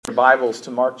Bibles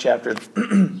to Mark chapter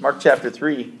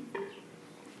 3.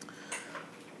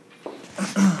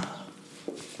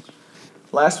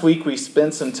 Last week we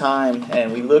spent some time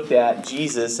and we looked at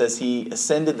Jesus as he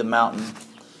ascended the mountain.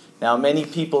 Now many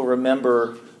people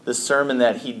remember the sermon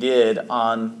that he did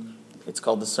it's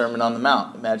called the Sermon on the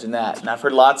Mount. Imagine that. And I've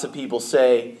heard lots of people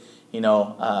say,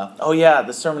 oh yeah,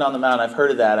 the Sermon on the Mount, I've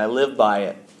heard of that, I live by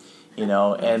it.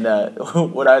 And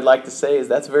what I'd like to say is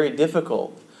that's very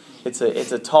difficult. It's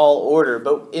a tall order.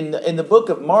 But in the book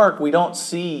of Mark, we don't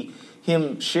see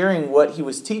him sharing what he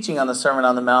was teaching on the Sermon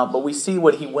on the Mount, but we see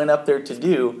what he went up there to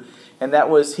do. And that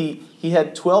was he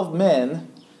had 12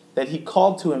 men that he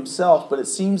called to himself, but it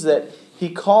seems that he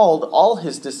called all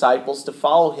his disciples to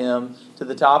follow him to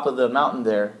the top of the mountain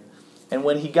there. And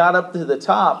when he got up to the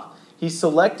top, he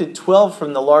selected 12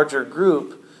 from the larger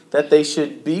group that they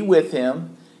should be with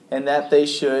him and that they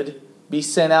should be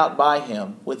sent out by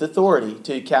him with authority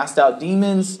to cast out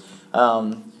demons,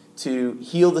 to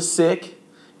heal the sick,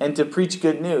 and to preach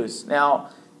good news. Now,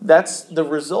 that's the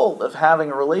result of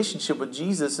having a relationship with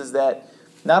Jesus, is that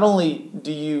not only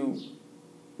do you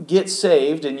get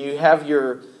saved and you have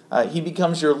he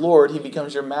becomes your Lord, he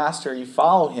becomes your master, you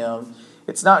follow him.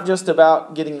 It's not just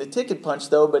about getting the ticket punched,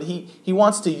 though, but he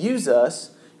wants to use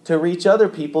us to reach other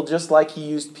people just like he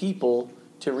used people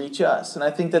to reach us. And I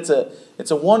think it's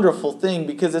a wonderful thing,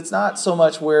 because it's not so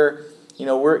much where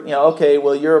okay,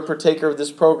 well, you're a partaker of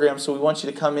this program, so we want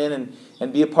you to come in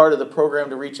and be a part of the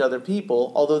program to reach other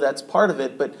people, although that's part of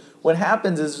it. But what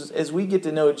happens is, as we get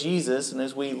to know Jesus and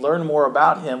as we learn more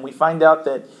about him, we find out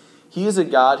that he is a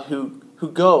God who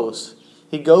goes.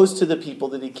 He goes to the people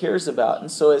that he cares about.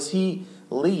 And so as he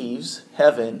leaves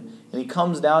heaven and he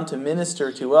comes down to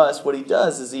minister to us, what he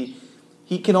does is he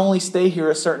can only stay here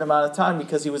a certain amount of time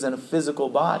because he was in a physical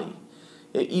body.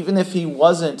 Even if he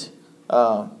wasn't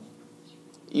killed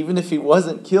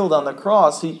on the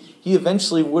cross, he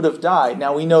eventually would have died.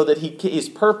 Now we know that his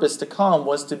purpose to come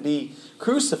was to be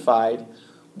crucified,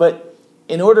 but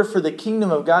in order for the kingdom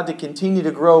of God to continue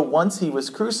to grow once he was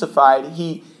crucified,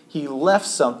 he left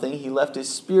something. He left his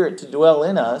Spirit to dwell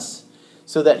in us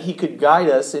so that he could guide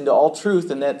us into all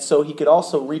truth, and that so he could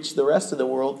also reach the rest of the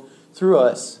world through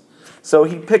us. So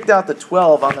he picked out the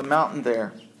 12 on the mountain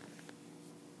there.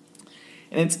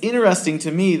 And it's interesting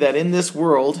to me that in this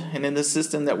world and in the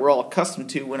system that we're all accustomed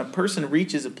to, when a person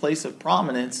reaches a place of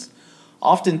prominence,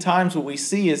 oftentimes what we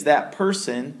see is that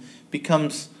person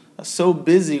becomes so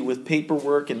busy with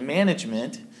paperwork and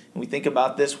management. And we think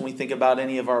about this when we think about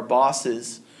any of our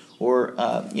bosses, or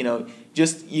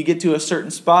just you get to a certain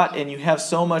spot and you have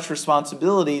so much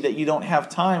responsibility that you don't have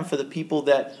time for the people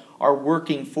that are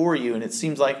working for you. And it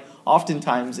seems like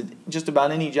oftentimes, just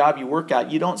about any job you work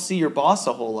at, you don't see your boss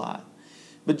a whole lot.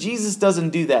 But Jesus doesn't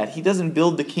do that. He doesn't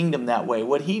build the kingdom that way.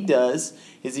 What he does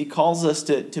is he calls us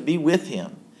to be with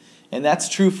him. And that's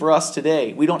true for us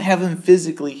today. We don't have him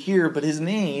physically here, but his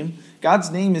name, God's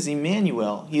name, is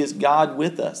Emmanuel. He is God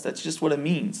with us. That's just what it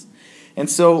means. And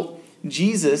so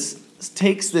Jesus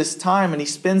takes this time and he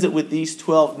spends it with these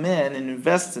 12 men and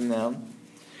invests in them.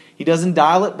 He doesn't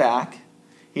dial it back.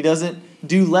 He doesn't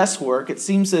do less work. It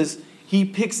seems as he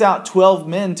picks out 12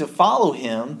 men to follow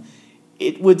him,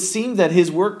 it would seem that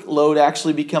his workload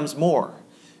actually becomes more.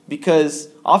 Because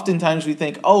oftentimes we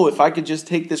think, if I could just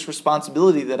take this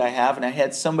responsibility that I have and I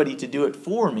had somebody to do it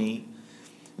for me,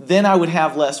 then I would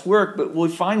have less work. But we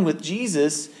find with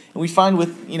Jesus, and we find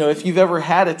with, if you've ever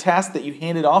had a task that you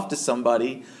handed off to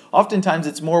somebody, oftentimes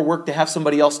it's more work to have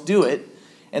somebody else do it,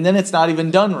 and then it's not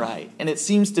even done right. And it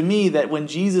seems to me that when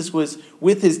Jesus was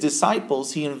with his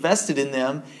disciples, he invested in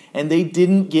them, and they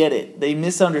didn't get it. They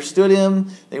misunderstood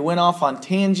him. They went off on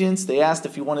tangents. They asked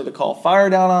if he wanted to call fire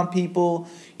down on people.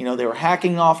 They were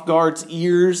hacking off guards'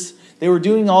 ears. They were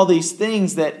doing all these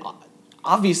things that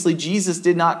obviously Jesus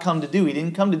did not come to do. He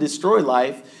didn't come to destroy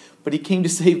life, but he came to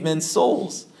save men's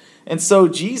souls. And so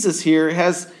Jesus here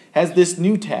has this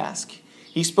new task.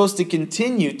 He's supposed to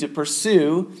continue to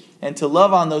pursue and to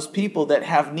love on those people that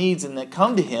have needs and that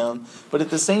come to him. But at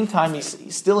the same time,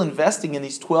 he's still investing in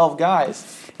these 12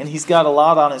 guys. And he's got a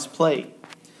lot on his plate.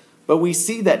 But we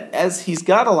see that as he's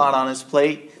got a lot on his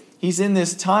plate, he's in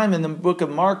this time in the book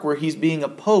of Mark where he's being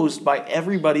opposed by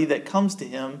everybody that comes to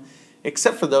him,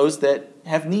 except for those that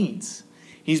have needs.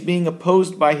 He's being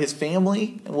opposed by his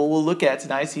family. And what we'll look at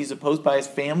tonight is he's opposed by his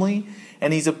family.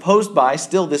 And he's opposed by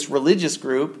still this religious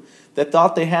group that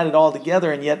thought they had it all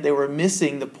together, and yet they were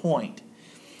missing the point.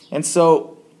 And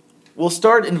so we'll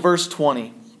start in verse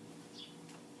 20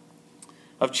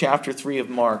 of chapter 3 of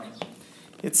Mark.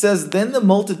 It says, "Then the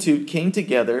multitude came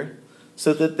together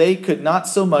so that they could not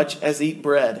so much as eat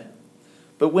bread,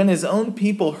 But when his own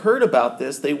people heard about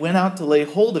this, they went out to lay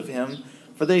hold of him,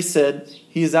 for they said,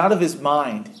 he is out of his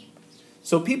mind.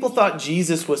 So people thought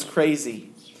Jesus was crazy.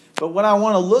 But what I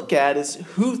want to look at is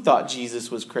who thought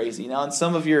Jesus was crazy. Now, in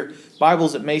some of your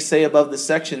Bibles, it may say above the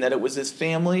section that it was his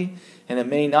family, and it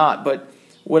may not. But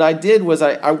what I did was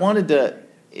I wanted to...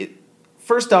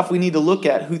 First off, we need to look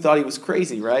at who thought he was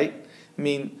crazy, right? I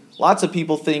mean, lots of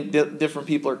people think different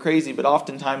people are crazy, but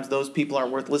oftentimes those people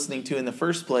aren't worth listening to in the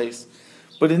first place.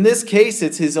 But in this case,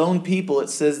 it's his own people. It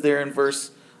says there in verse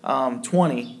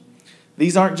 20,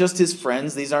 these aren't just his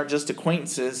friends. These aren't just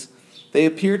acquaintances. They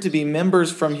appear to be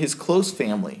members from his close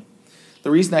family. The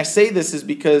reason I say this is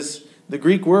because the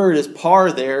Greek word is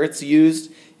par there. It's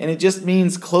used, and it just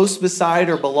means close beside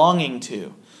or belonging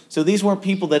to. So these weren't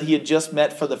people that he had just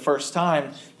met for the first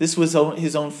time. This was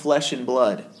his own flesh and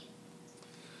blood.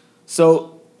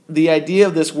 So the idea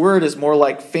of this word is more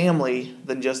like family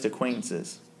than just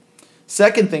acquaintances.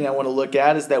 Second thing I want to look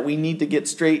at is that we need to get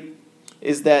straight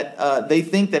is that they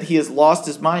think that he has lost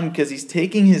his mind because he's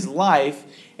taking his life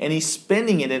and he's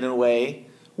spending it in a way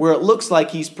where it looks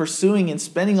like he's pursuing and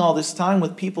spending all this time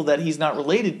with people that he's not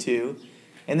related to.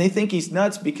 And they think he's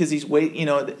nuts because he's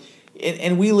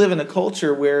and we live in a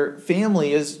culture where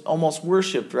family is almost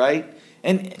worshipped, right?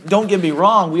 And don't get me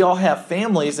wrong, we all have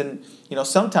families, and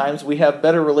sometimes we have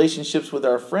better relationships with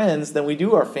our friends than we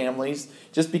do our families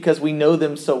just because we know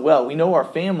them so well. We know our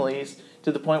families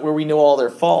to the point where we know all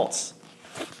their faults.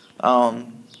 But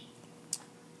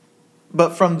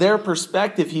from their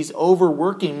perspective, he's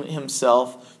overworking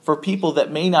himself for people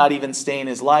that may not even stay in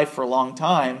his life for a long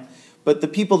time. But the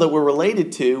people that we're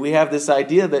related to, we have this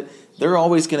idea that they're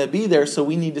always going to be there, so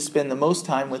we need to spend the most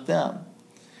time with them.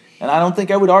 And I don't think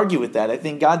I would argue with that. I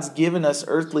think God's given us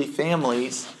earthly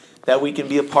families that we can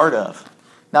be a part of.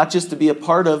 Not just to be a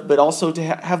part of, but also to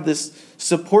have this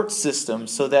support system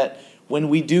so that when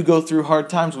we do go through hard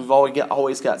times, we've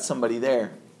always got somebody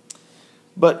there.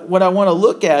 But what I want to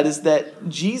look at is that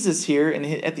Jesus here, and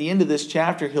at the end of this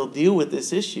chapter, he'll deal with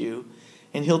this issue,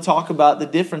 and he'll talk about the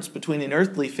difference between an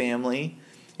earthly family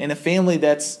and a family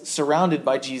that's surrounded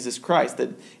by Jesus Christ, that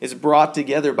is brought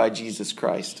together by Jesus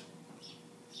Christ.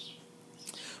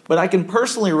 But I can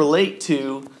personally relate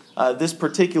to this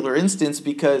particular instance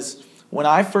because when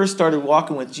I first started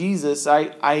walking with Jesus,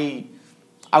 I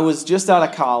was just out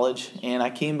of college, and I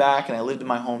came back and I lived in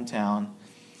my hometown.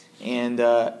 And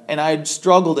I had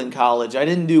struggled in college. I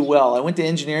didn't do well. I went to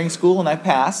engineering school and I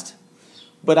passed.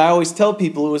 But I always tell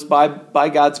people it was by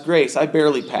God's grace. I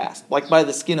barely passed, like by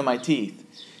the skin of my teeth.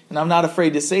 And I'm not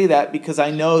afraid to say that because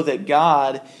I know that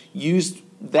God used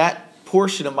that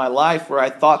portion of my life where I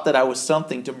thought that I was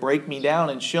something to break me down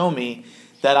and show me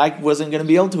that I wasn't going to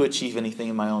be able to achieve anything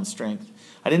in my own strength.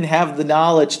 I didn't have the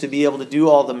knowledge to be able to do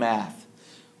all the math.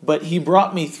 But he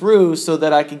brought me through so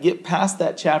that I could get past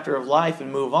that chapter of life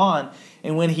and move on.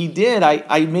 And when he did,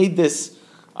 I made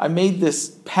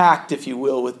this pact, if you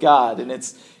will, with God. And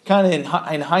it's kind of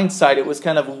in hindsight, it was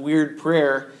kind of a weird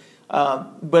prayer.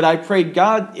 But I prayed,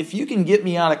 God, if you can get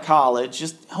me out of college,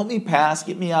 just help me pass,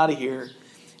 get me out of here.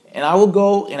 And I will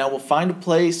go and I will find a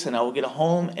place and I will get a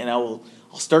home and I'll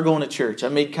start going to church. I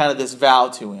made kind of this vow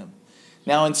to him.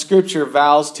 Now in Scripture,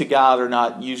 vows to God are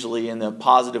not usually in the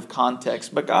positive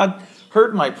context, but God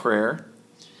heard my prayer.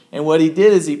 And what he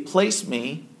did is he placed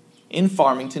me in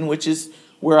Farmington, which is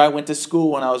where I went to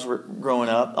school when I was growing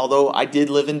up, although I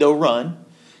did live in Doe Run.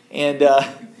 And,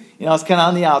 I was kind of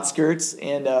on the outskirts.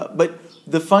 And but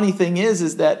the funny thing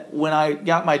is that when I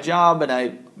got my job and I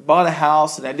bought a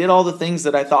house and I did all the things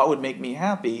that I thought would make me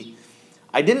happy,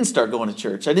 I didn't start going to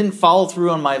church. I didn't follow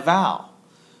through on my vow.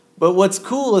 But what's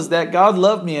cool is that God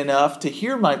loved me enough to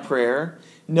hear my prayer,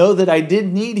 know that I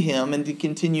did need him, and to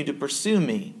continue to pursue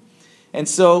me. And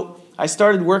so I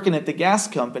started working at the gas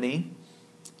company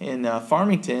in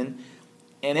Farmington,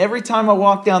 and every time I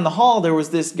walked down the hall, there was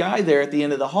this guy there at the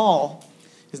end of the hall.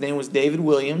 His name was David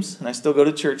Williams, and I still go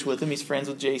to church with him. He's friends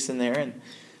with Jason there.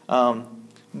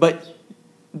 But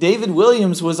David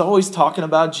Williams was always talking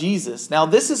about Jesus. Now,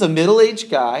 this is a middle-aged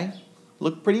guy,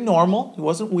 looked pretty normal. He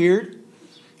wasn't weird.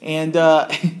 And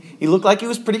he looked like he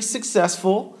was pretty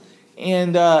successful,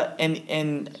 and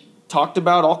talked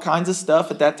about all kinds of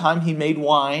stuff. At that time, he made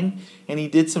wine, and he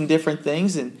did some different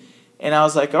things. And I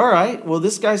was like, all right, well,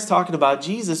 this guy's talking about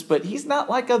Jesus, but he's not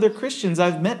like other Christians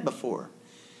I've met before.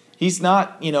 He's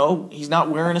not, he's not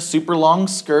wearing a super long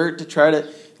skirt to try to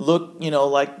look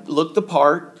the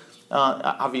part.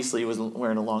 Obviously, he wasn't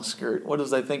wearing a long skirt. What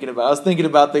was I thinking about? I was thinking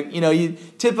about the,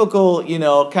 typical,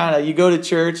 kind of, you go to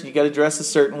church and you got to dress a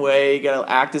certain way, you got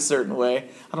to act a certain way.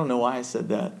 I don't know why I said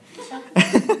that.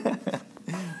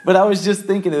 But I was just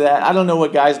thinking of that. I don't know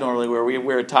what guys normally wear. We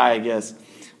wear a tie, I guess.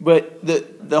 But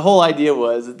the whole idea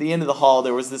was, at the end of the hall,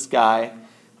 there was this guy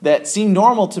that seemed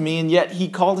normal to me, and yet he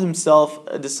called himself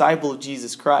a disciple of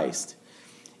Jesus Christ.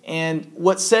 And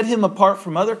what set him apart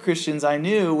from other Christians I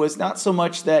knew was not so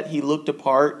much that he looked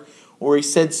apart or he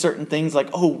said certain things like,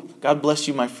 "Oh, God bless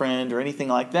you, my friend," or anything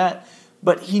like that.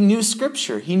 But he knew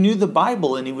Scripture. He knew the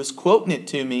Bible, and he was quoting it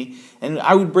to me. And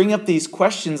I would bring up these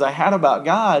questions I had about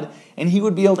God, and he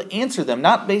would be able to answer them,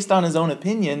 not based on his own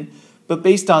opinion, but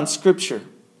based on Scripture.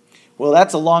 Well,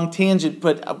 that's a long tangent,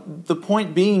 but the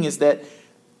point being is that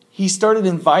he started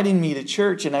inviting me to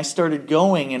church, and I started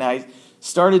going, and I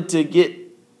started to get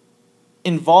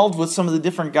involved with some of the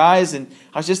different guys, and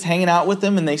I was just hanging out with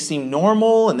them, and they seemed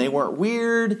normal, and they weren't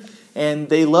weird, and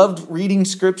they loved reading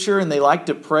Scripture, and they liked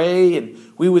to pray, and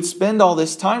we would spend all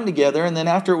this time together, and then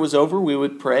after it was over, we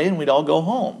would pray, and we'd all go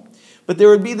home. But there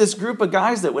would be this group of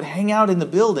guys that would hang out in the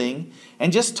building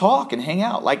and just talk and hang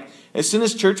out. Like, as soon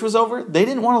as church was over, they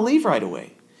didn't want to leave right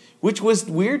away, which was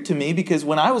weird to me because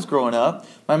when I was growing up,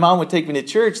 my mom would take me to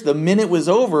church. The minute it was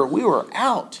over, we were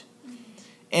out.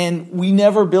 And we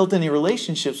never built any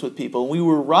relationships with people. We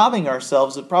were robbing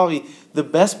ourselves of probably the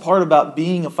best part about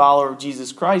being a follower of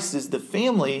Jesus Christ is the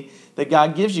family that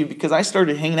God gives you, because I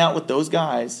started hanging out with those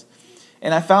guys.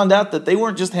 And I found out that they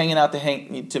weren't just hanging out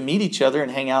to meet each other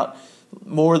and hang out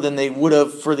more than they would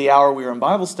have for the hour we were in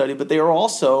Bible study, but they were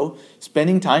also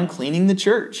spending time cleaning the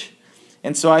church.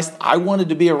 And so I wanted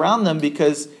to be around them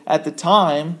because at the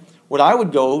time, what I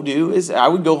would go do is I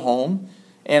would go home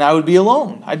and I would be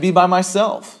alone. I'd be by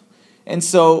myself. And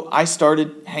so I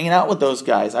started hanging out with those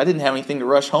guys. I didn't have anything to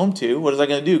rush home to. What was I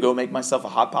going to do? Go make myself a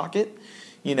Hot Pocket?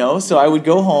 So I would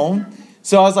go home.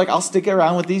 So I was like, I'll stick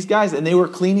around with these guys. And they were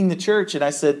cleaning the church. And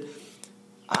I said,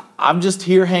 I'm just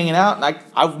here hanging out. And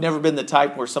I've never been the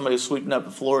type where somebody was sweeping up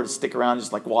the floor to stick around and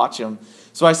just like watch them.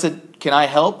 So I said, can I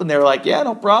help? And they were like, yeah,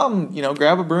 no problem.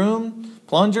 Grab a broom,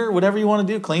 plunger, whatever you want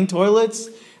to do, clean toilets.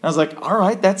 And I was like, all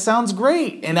right, that sounds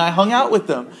great. And I hung out with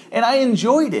them. And I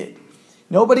enjoyed it.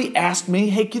 Nobody asked me,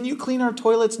 hey, can you clean our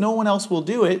toilets? No one else will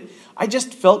do it. I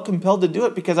just felt compelled to do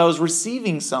it because I was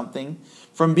receiving something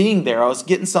from being there. I was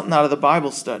getting something out of the Bible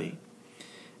study.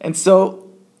 And so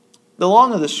the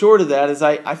long and the short of that is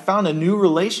I found a new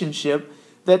relationship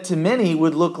that to many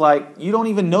would look like you don't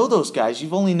even know those guys.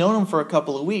 You've only known them for a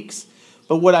couple of weeks.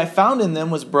 But what I found in them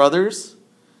was brothers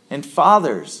and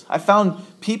fathers. I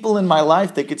found people in my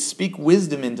life that could speak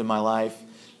wisdom into my life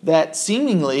that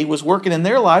seemingly was working in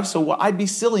their lives, so I'd be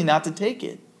silly not to take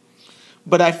it.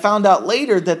 But I found out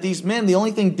later that these men, the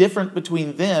only thing different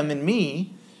between them and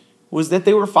me was that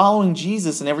they were following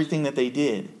Jesus in everything that they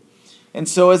did. And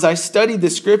so as I studied the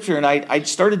Scripture and I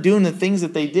started doing the things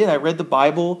that they did, I read the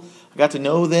Bible, I got to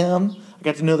know them, I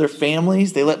got to know their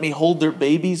families. They let me hold their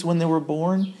babies when they were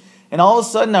born. And all of a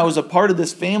sudden I was a part of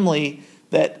this family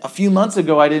that a few months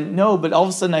ago I didn't know, but all of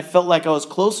a sudden I felt like I was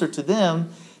closer to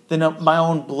them than my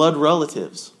own blood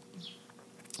relatives.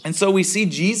 And so we see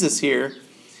Jesus here.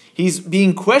 He's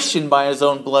being questioned by his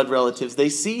own blood relatives. They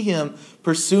see him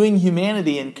pursuing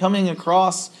humanity and coming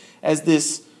across as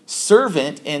this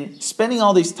servant and spending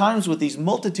all these times with these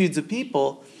multitudes of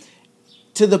people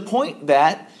to the point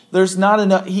that there's not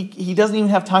enough. He doesn't even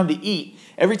have time to eat.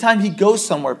 Every time he goes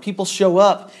somewhere, people show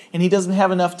up, and he doesn't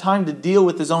have enough time to deal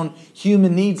with his own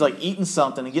human needs, like eating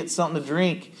something and getting something to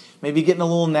drink, maybe getting a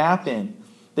little nap in.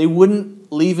 They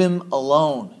wouldn't leave him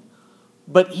alone.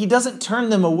 But he doesn't turn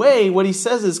them away. What he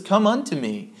says is, come unto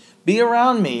me. Be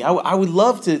around me. I would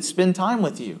love to spend time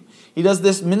with you. He does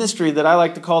this ministry that I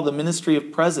like to call the ministry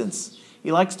of presence.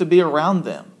 He likes to be around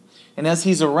them. And as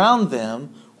he's around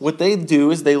them, what they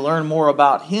do is they learn more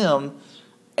about him,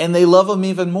 and they love him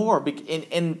even more.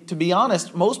 And to be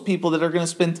honest, most people that are going to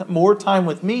spend more time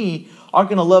with me aren't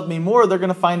going to love me more. They're going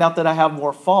to find out that I have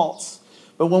more faults.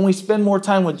 But when we spend more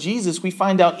time with Jesus, we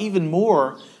find out even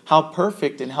more how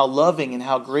perfect and how loving and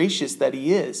how gracious that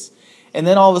he is. And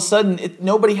then all of a sudden,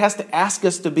 nobody has to ask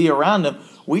us to be around him.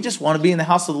 We just want to be in the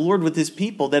house of the Lord with his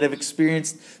people that have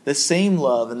experienced the same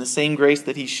love and the same grace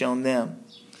that he's shown them.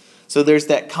 So there's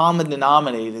that common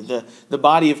denominator. The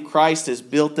body of Christ is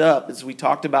built up, as we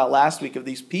talked about last week, of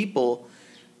these people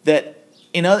that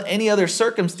in any other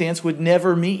circumstance would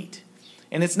never meet.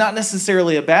 And it's not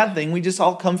necessarily a bad thing. We just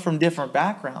all come from different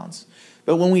backgrounds.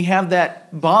 But when we have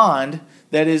that bond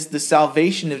that is the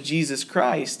salvation of Jesus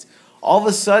Christ, all of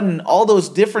a sudden, all those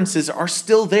differences are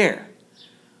still there.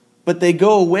 But they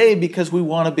go away because we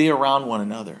want to be around one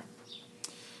another.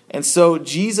 And so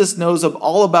Jesus knows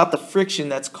all about the friction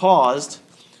that's caused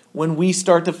when we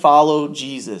start to follow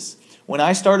Jesus. when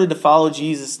I started to follow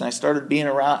Jesus and I started being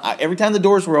around, every time the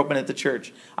doors were open at the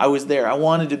church, I was there. I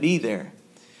wanted to be there.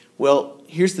 Well,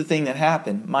 here's the thing that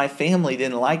happened. My family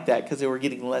didn't like that because they were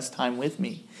getting less time with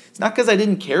me. It's not because I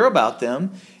didn't care about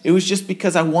them. It was just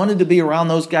because I wanted to be around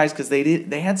those guys because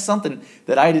they had something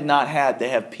that I did not have. They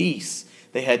had peace.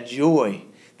 They had joy.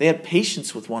 They had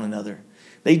patience with one another.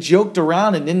 They joked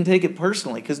around and didn't take it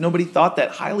personally because nobody thought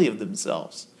that highly of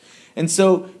themselves. And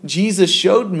so Jesus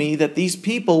showed me that these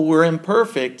people were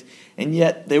imperfect, and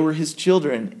yet they were his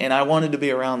children, and I wanted to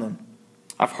be around them.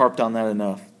 I've harped on that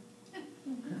enough.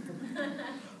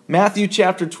 Matthew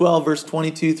chapter 12, verse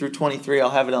 22 through 23.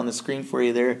 I'll have it on the screen for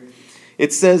you there.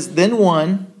 It says, "Then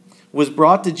one was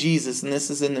brought to Jesus," and this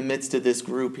is in the midst of this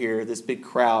group here, this big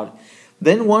crowd.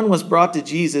 "Then one was brought to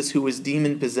Jesus who was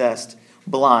demon-possessed,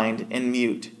 blind, and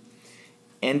mute.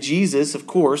 And Jesus, of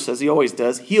course, as he always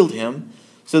does, healed him,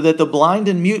 so that the blind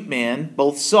and mute man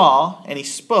both saw, and he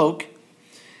spoke.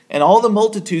 And all the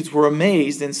multitudes were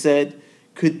amazed and said,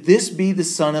 'Could this be the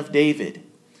Son of David?'"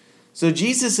 So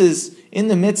Jesus is in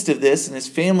the midst of this, and his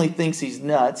family thinks he's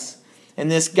nuts. And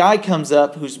this guy comes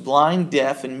up who's blind,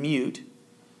 deaf, and mute.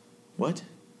 What?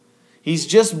 He's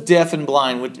just deaf and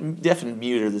blind. Which, deaf and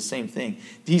mute are the same thing.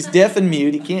 He's deaf and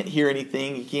mute. He can't hear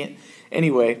anything. He can't,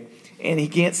 anyway, and he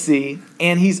can't see.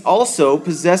 And he's also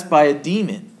possessed by a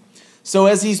demon. So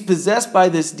as he's possessed by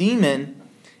this demon,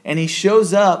 and he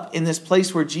shows up in this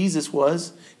place where Jesus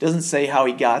was, doesn't say how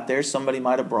he got there. Somebody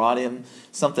might have brought him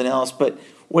something else. But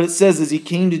what it says is he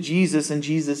came to Jesus and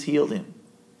Jesus healed him.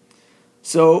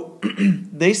 So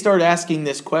they start asking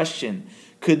this question,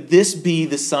 could this be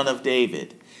the Son of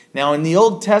David? Now in the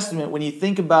Old Testament, when you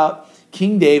think about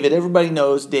King David, everybody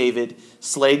knows David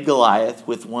slayed Goliath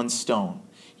with one stone.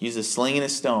 He used a sling and a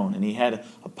stone, and he had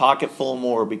a pocket full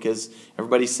more because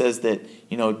everybody says that,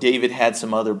 David had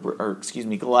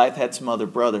Goliath had some other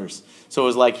brothers. So it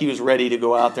was like he was ready to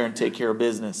go out there and take care of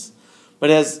business. But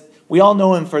as we all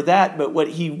know him for that, but what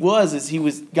he was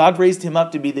is God raised him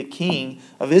up to be the king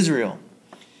of Israel.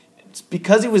 It's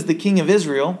because he was the king of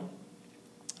Israel,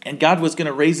 and God was going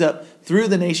to raise up through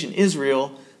the nation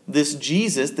Israel this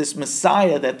Jesus, this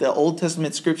Messiah that the Old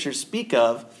Testament scriptures speak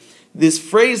of. This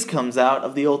phrase comes out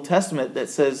of the Old Testament that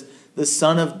says, the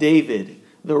Son of David,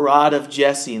 the rod of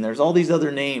Jesse, and there's all these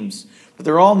other names. But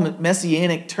they're all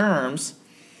messianic terms,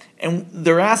 and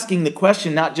they're asking the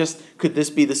question, not just, could this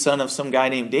be the son of some guy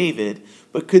named David,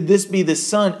 but could this be the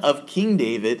son of King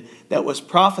David that was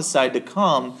prophesied to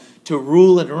come to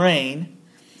rule and reign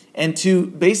and to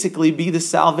basically be the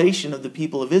salvation of the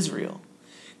people of Israel?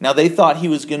 Now they thought he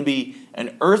was going to be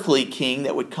an earthly king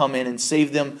that would come in and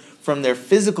save them from their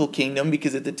physical kingdom,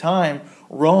 because at the time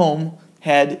Rome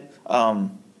had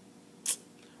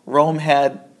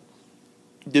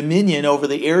dominion over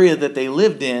the area that they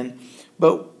lived in.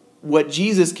 But what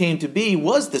Jesus came to be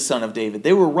was the Son of David.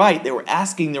 They were right. They were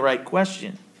asking the right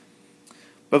question.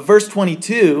 But verse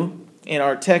 22 in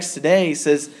our text today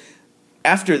says,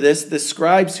 after this, the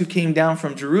scribes who came down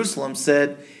from Jerusalem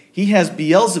said, "He has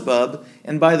Beelzebub,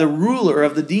 and by the ruler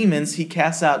of the demons he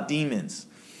casts out demons."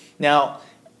 Now,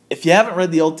 if you haven't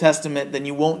read the Old Testament, then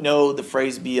you won't know the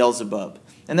phrase Beelzebub.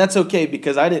 And that's okay,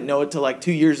 because I didn't know it till like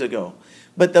 2 years ago.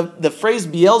 But the phrase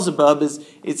Beelzebub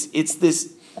it's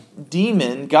this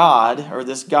demon god, or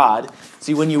this god.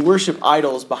 See, when you worship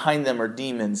idols, behind them are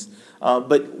demons.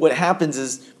 But what happens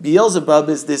is Beelzebub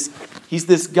he's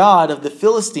this god of the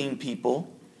Philistine people,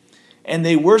 and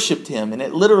they worshipped him, and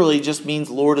it literally just means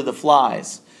Lord of the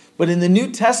Flies. But in the New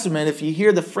Testament, if you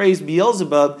hear the phrase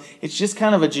Beelzebub, it's just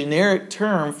kind of a generic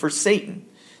term for Satan.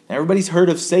 Now, everybody's heard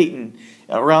of Satan.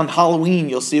 Around Halloween,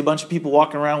 you'll see a bunch of people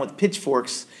walking around with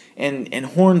pitchforks and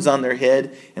horns on their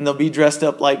head, and they'll be dressed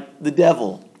up like the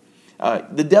devil.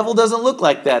 The devil doesn't look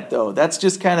like that, though. That's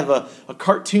just kind of a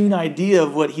cartoon idea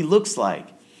of what he looks like.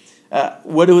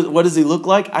 What does he look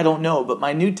like? I don't know. But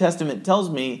my New Testament tells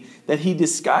me that he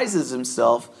disguises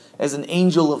himself as an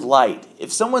angel of light.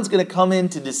 If someone's going to come in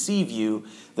to deceive you,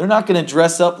 they're not going to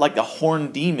dress up like a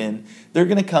horned demon. They're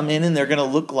going to come in and they're going to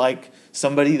look like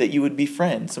somebody that you would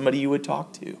befriend, somebody you would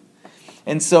talk to.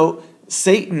 And so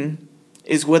Satan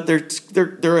is what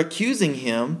they're accusing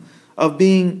him of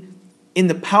being in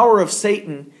the power of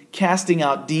Satan, casting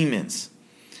out demons.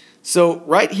 So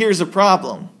right here's a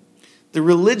problem. The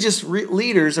religious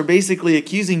leaders are basically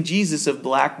accusing Jesus of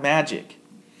black magic.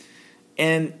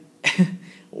 And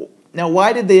now,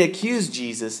 why did they accuse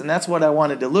Jesus? And that's what I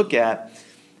wanted to look at.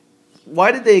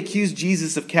 Why did they accuse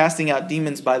Jesus of casting out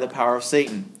demons by the power of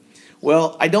Satan?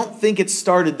 Well, I don't think it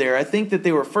started there. I think that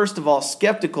they were, first of all,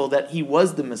 skeptical that he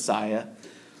was the Messiah.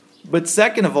 But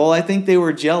second of all, I think they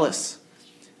were jealous.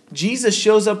 Jesus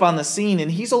shows up on the scene,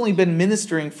 and he's only been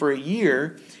ministering for a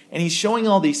year, and he's showing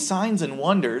all these signs and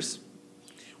wonders,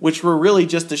 which were really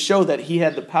just to show that he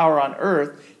had the power on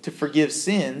earth to forgive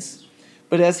sins.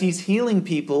 But as he's healing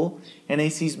people, and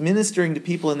as he's ministering to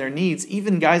people in their needs,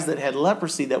 even guys that had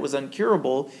leprosy that was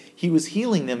incurable, he was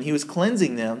healing them, he was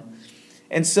cleansing them.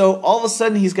 And so all of a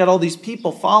sudden he's got all these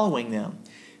people following them.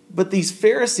 But these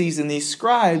Pharisees and these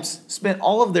scribes spent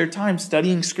all of their time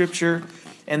studying Scripture,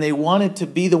 and they wanted to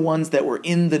be the ones that were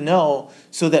in the know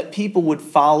so that people would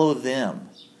follow them.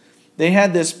 They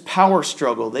had this power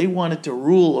struggle. They wanted to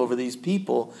rule over these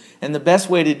people. And the best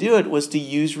way to do it was to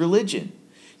use religion,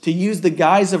 to use the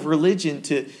guise of religion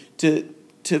to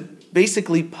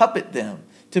basically puppet them,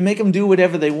 to make them do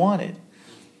whatever they wanted.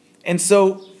 And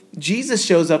so Jesus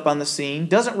shows up on the scene,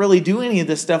 doesn't really do any of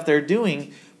the stuff they're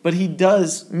doing, but he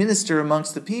does minister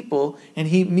amongst the people, and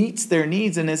he meets their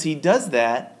needs. And as he does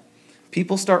that,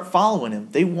 people start following him.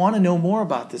 They want to know more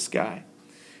about this guy.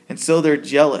 And so they're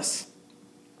jealous.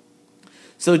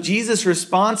 So Jesus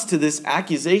responds to this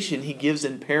accusation he gives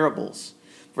in parables.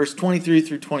 Verse 23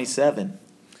 through 27.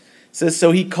 It says,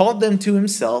 "So he called them to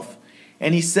himself,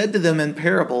 and he said to them in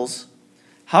parables,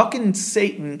 'How can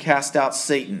Satan cast out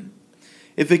Satan?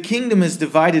 If a kingdom is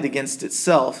divided against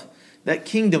itself, that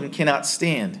kingdom cannot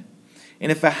stand.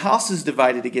 And if a house is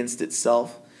divided against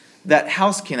itself, that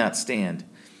house cannot stand.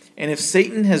 And if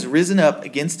Satan has risen up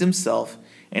against himself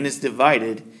and is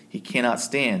divided, he cannot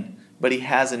stand, but he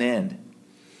has an end.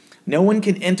 No one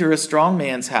can enter a strong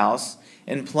man's house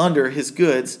and plunder his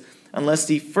goods unless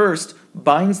he first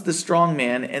binds the strong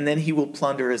man, and then he will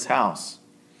plunder his house.'"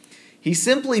 He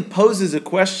simply poses a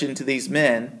question to these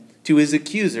men, to his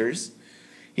accusers.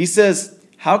 He says,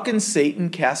 how can Satan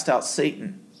cast out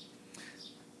Satan?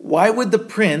 Why would the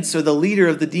prince or the leader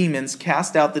of the demons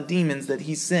cast out the demons that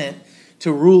he sent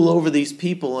to rule over these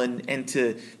people and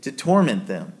to torment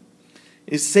them?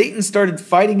 If Satan started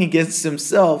fighting against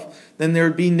himself, then there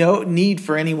would be no need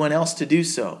for anyone else to do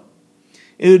so.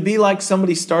 It would be like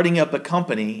somebody starting up a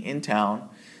company in town.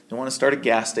 They want to start a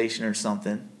gas station or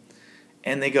something.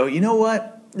 And they go, you know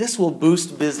what? This will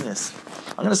boost business.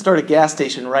 I'm going to start a gas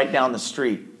station right down the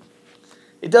street.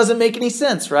 It doesn't make any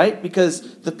sense, right? Because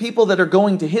the people that are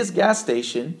going to his gas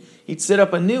station, he'd set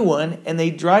up a new one, and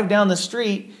they'd drive down the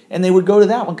street, and they would go to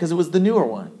that one because it was the newer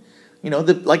one. You know,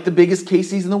 like the biggest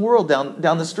Casey's in the world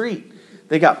down the street.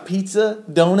 They got pizza,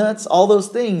 donuts, all those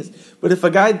things. But if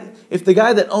the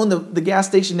guy that owned the gas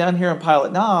station down here in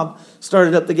Pilot Knob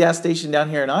started up the gas station down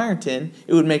here in Ironton,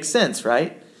 it would make sense,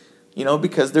 right? You know,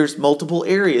 because there's multiple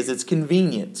areas. It's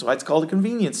convenient. So it's called a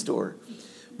convenience store.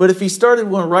 But if he started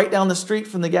one right down the street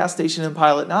from the gas station in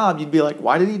Pilot Knob, you'd be like,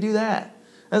 why did he do that?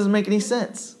 That doesn't make any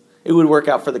sense. It would work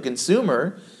out for the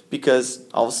consumer because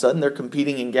all of a sudden they're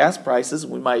competing in gas prices.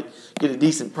 We might get a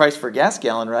decent price for a gas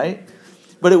gallon, right?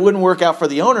 But it wouldn't work out for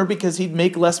the owner because he'd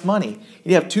make less money.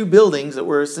 He'd have two buildings that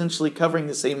were essentially covering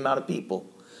the same amount of people.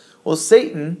 Well,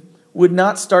 Satan would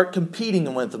not start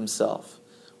competing with himself.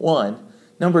 One.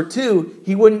 Number two,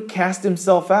 he wouldn't cast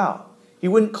himself out. He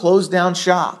wouldn't close down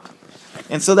shop.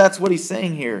 And so that's what he's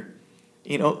saying here.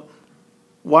 You know,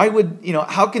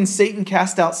 how can Satan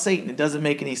cast out Satan? It doesn't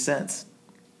make any sense.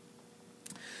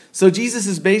 So Jesus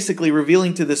is basically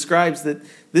revealing to the scribes that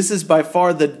this is by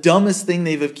far the dumbest thing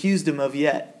they've accused him of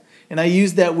yet. And I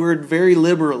use that word very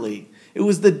liberally. It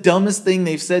was the dumbest thing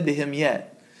they've said to him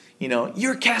yet. You know,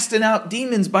 you're casting out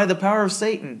demons by the power of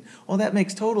Satan. Well, that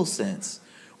makes total sense.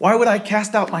 Why would I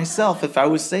cast out myself if I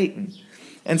was Satan?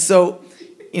 And so,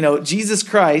 you know, Jesus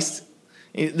Christ,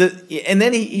 and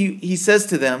then he says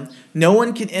to them, no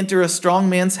one can enter a strong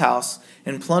man's house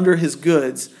and plunder his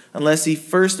goods unless he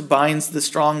first binds the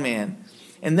strong man,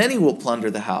 and then he will plunder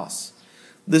the house.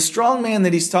 The strong man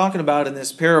that he's talking about in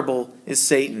this parable is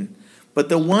Satan, but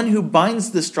the one who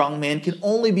binds the strong man can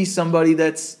only be somebody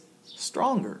that's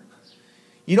stronger.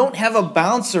 You don't have a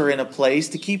bouncer in a place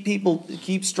to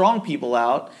keep strong people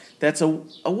out. That's a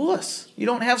wuss. You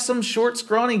don't have some short,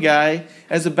 scrawny guy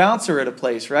as a bouncer at a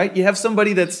place, right? You have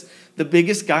somebody that's the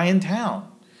biggest guy in town.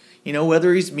 You know,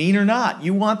 whether he's mean or not.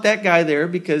 You want that guy there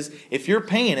because if you're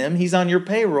paying him, he's on your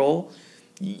payroll.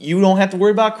 You don't have to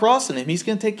worry about crossing him. He's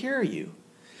going to take care of you.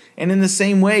 And in the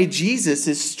same way, Jesus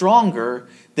is stronger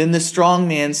than the strong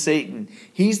man, Satan.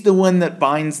 He's the one that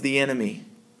binds the enemy.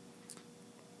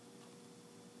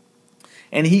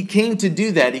 And he came to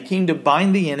do that. He came to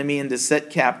bind the enemy and to set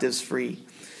captives free.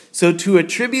 So to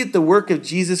attribute the work of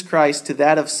Jesus Christ to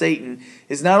that of Satan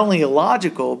is not only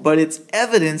illogical, but it's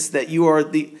evidence that you're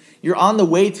on the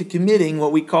way to committing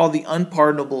what we call the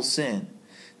unpardonable sin.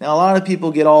 Now, a lot of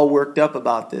people get all worked up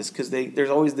about this because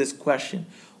there's always this question.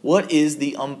 What is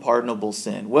the unpardonable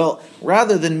sin? Well,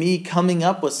 rather than me coming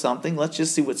up with something, let's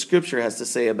just see what Scripture has to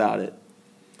say about it.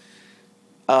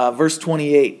 Verse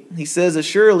 28, he says,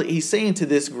 assuredly, he's saying to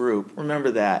this group, remember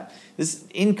that. This,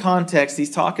 in context, he's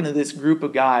talking to this group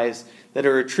of guys that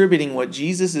are attributing what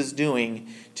Jesus is doing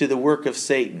to the work of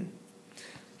Satan.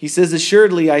 He says,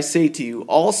 assuredly, I say to you,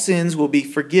 all sins will be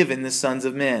forgiven the sons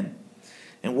of men,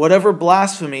 and whatever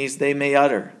blasphemies they may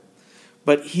utter.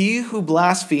 But he who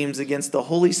blasphemes against the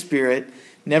Holy Spirit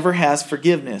never has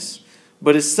forgiveness,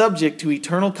 but is subject to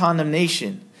eternal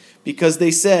condemnation, because they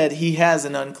said he has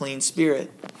an unclean spirit.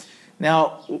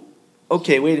 Now,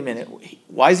 okay, wait a minute.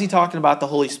 Why is he talking about the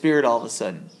Holy Spirit all of a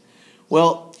sudden?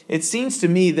 Well, it seems to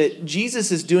me that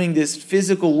Jesus is doing this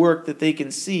physical work that they can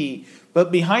see,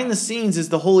 but behind the scenes is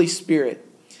the Holy Spirit.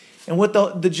 And what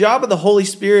the job of the Holy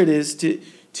Spirit is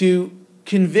to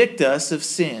convict us of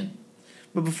sin.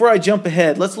 But before I jump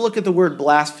ahead, let's look at the word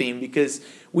blaspheme, because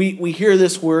we hear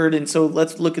this word, and so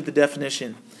let's look at the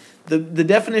definition. The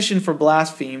definition for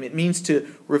blaspheme, it means to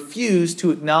refuse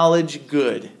to acknowledge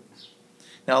good.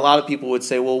 Now, a lot of people would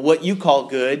say, well, what you call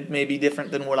good may be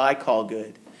different than what I call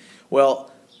good.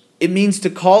 Well, it means to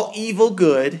call evil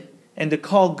good and to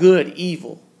call good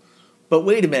evil. But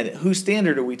wait a minute, whose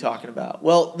standard are we talking about?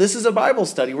 Well, this is a Bible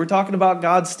study. We're talking about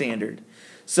God's standard.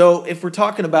 So if we're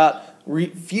talking about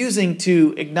refusing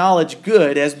to acknowledge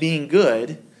good as being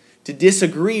good, to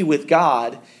disagree with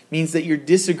God means that you're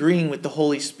disagreeing with the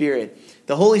Holy Spirit.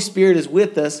 The Holy Spirit is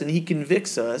with us and He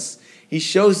convicts us. He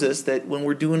shows us that when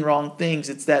we're doing wrong things,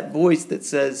 it's that voice that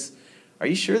says, are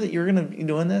you sure that you're going to be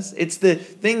doing this? It's the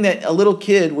thing that a little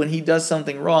kid, when he does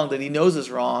something wrong that he knows is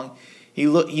wrong, he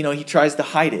tries to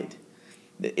hide it.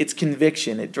 It's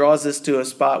conviction. It draws us to a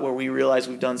spot where we realize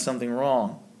we've done something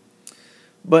wrong.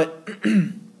 But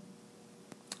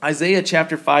Isaiah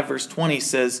chapter 5 verse 20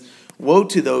 says, woe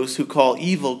to those who call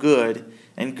evil good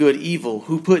and good evil,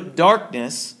 who put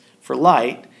darkness for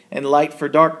light and light for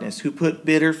darkness, who put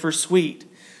bitter for sweet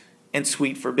and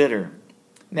sweet for bitter.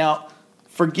 Now,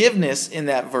 forgiveness in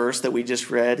that verse that we just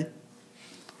read,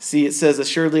 see, it says,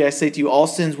 assuredly I say to you, all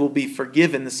sins will be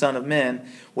forgiven the Son of Men,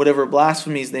 whatever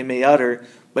blasphemies they may utter,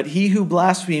 but he who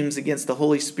blasphemes against the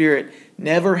Holy Spirit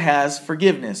never has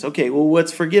forgiveness. Okay, well,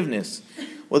 what's forgiveness?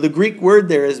 Well, the Greek word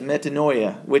there is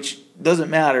metanoia, which doesn't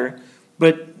matter,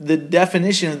 but the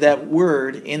definition of that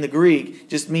word in the Greek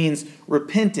just means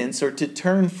repentance or to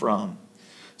turn from.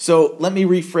 So let me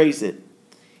rephrase it.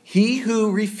 He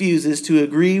who refuses to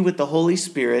agree with the Holy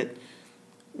Spirit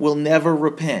will never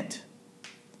repent.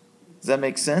 Does that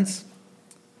make sense?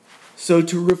 So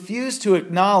to refuse to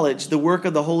acknowledge the work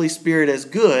of the Holy Spirit as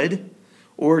good,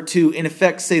 or to in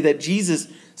effect say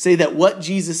that what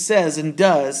Jesus says and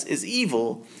does is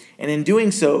evil, and in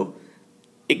doing so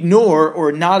ignore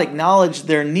or not acknowledge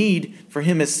their need for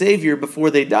Him as Savior before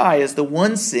they die, is the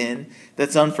one sin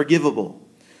that's unforgivable.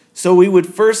 So we would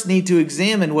first need to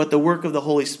examine what the work of the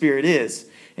Holy Spirit is.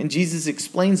 And Jesus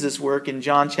explains this work in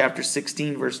John chapter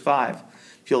 16, verse 5.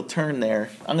 If you'll turn there,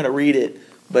 I'm going to read it,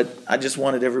 but I just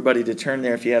wanted everybody to turn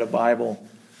there if you had a Bible.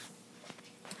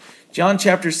 John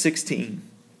chapter 16.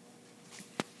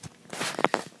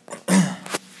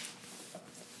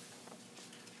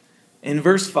 In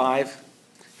verse 5,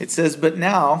 it says, but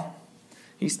now,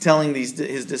 he's telling his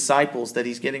disciples that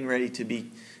he's getting ready to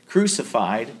be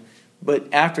crucified, but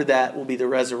after that will be the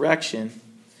resurrection,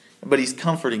 but he's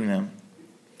comforting them.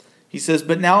 He says,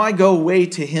 but now I go away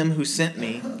to him who sent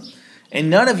me,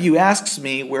 and none of you asks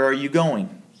me, where are you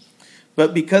going?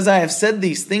 But because I have said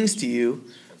these things to you,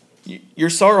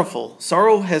 you're sorrowful.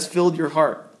 Sorrow has filled your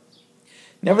heart.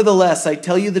 Nevertheless, I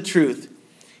tell you the truth.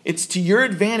 It's to your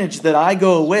advantage that I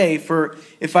go away, for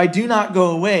if I do not go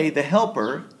away, the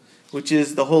Helper, which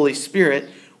is the Holy Spirit,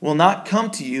 will not come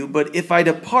to you, but if I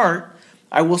depart,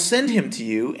 I will send him to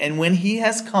you, and when he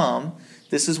has come,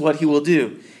 this is what he will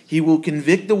do. He will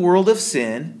convict the world of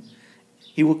sin,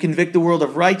 he will convict the world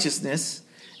of righteousness,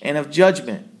 and of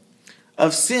judgment.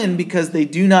 Of sin, because they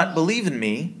do not believe in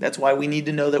me. That's why we need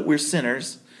to know that we're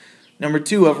sinners. Number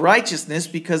 2, of righteousness,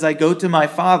 because I go to my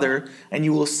Father, and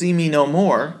you will see me no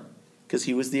more, because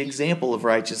he was the example of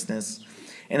righteousness.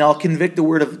 And I'll convict the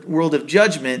world of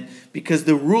judgment, because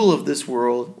the ruler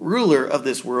of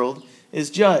this world, is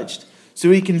judged.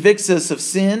 So he convicts us of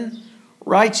sin,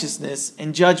 righteousness,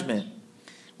 and judgment.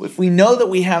 If we know that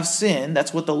we have sin,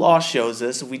 that's what the law shows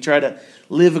us. If we try to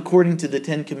live according to the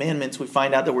 10 Commandments, we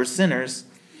find out that we're sinners.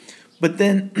 But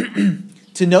then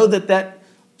to know that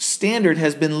standard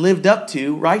has been lived up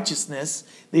to, righteousness,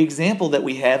 the example that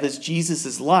we have is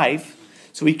Jesus' life.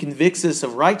 So he convicts us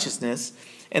of righteousness.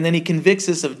 And then he convicts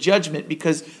us of judgment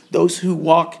because those who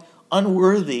walk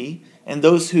unworthy and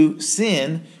those who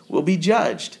sin will be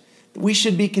judged. We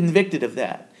should be convicted of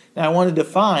that. Now, I want to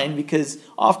define, because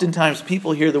oftentimes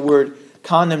people hear the word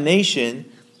condemnation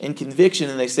and conviction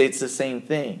and they say it's the same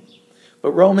thing.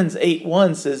 But Romans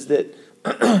 8:1 says that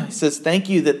says, "Thank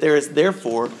you that there is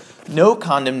therefore no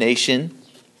condemnation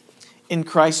in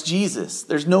Christ Jesus."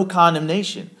 There's no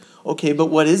condemnation. Okay, but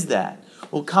what is that?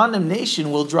 Well,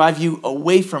 condemnation will drive you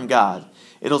away from God.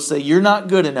 It'll say you're not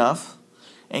good enough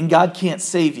and God can't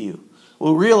save you.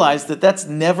 We'll realize that that's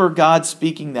never God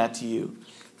speaking that to you.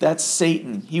 That's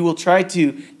Satan. He will try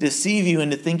to deceive you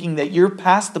into thinking that you're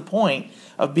past the point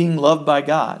of being loved by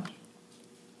God.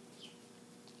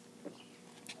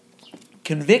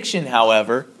 Conviction,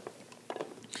 however,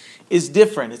 is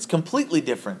different. It's completely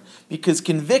different. Because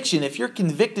conviction, if you're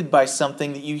convicted by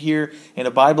something that you hear in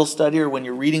a Bible study or when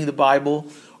you're reading the Bible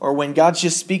or when God's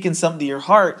just speaking something to your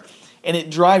heart and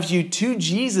it drives you to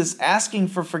Jesus asking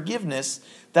for forgiveness,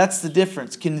 that's the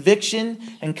difference. Conviction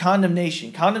and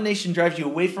condemnation. Condemnation drives you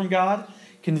away from God.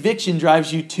 Conviction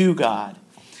drives you to God.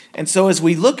 And so as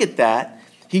we look at that,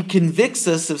 he convicts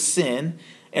us of sin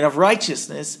and of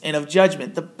righteousness and of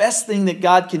judgment. The best thing that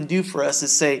God can do for us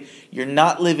is say, you're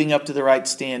not living up to the right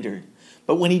standard.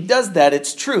 But when he does that,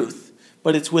 it's truth.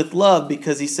 But it's with love,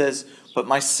 because he says, but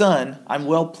my son, I'm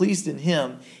well pleased in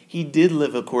him. He did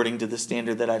live according to the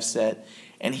standard that I've set.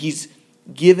 And he's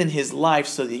given his life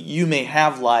so that you may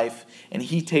have life. And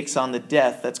he takes on the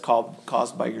death that's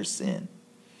caused by your sin.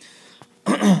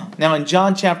 Now in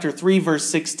John chapter 3, verse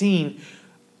 16,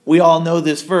 we all know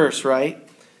this verse, right? It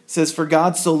says, for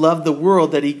God so loved the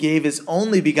world that he gave his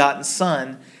only begotten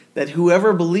Son, that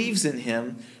whoever believes in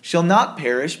him shall not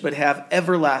perish, but have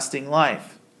everlasting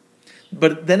life.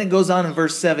 But then it goes on in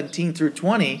verse 17 through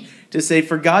 20 to say,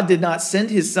 for God did not send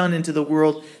his Son into the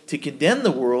world to condemn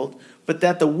the world, but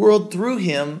that the world through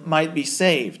him might be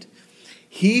saved.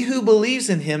 He who believes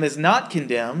in him is not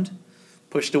condemned,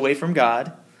 pushed away from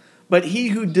God, but he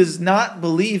who does not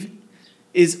believe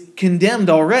is condemned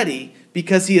already,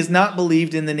 because he has not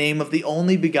believed in the name of the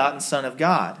only begotten Son of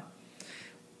God.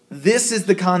 This is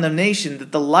the condemnation,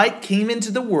 that the light came into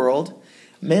the world.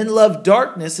 Men loved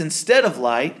darkness instead of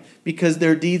light, because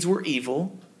their deeds were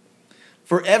evil.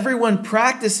 For everyone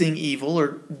practicing evil,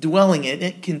 or dwelling in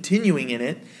it, continuing in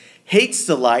it, hates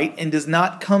the light and does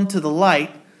not come to the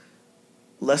light,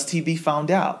 lest he be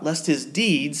found out, lest his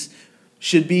deeds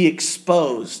should be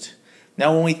exposed.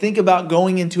 Now, when we think about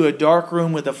going into a dark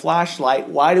room with a flashlight,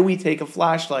 why do we take a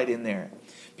flashlight in there?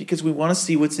 Because we want to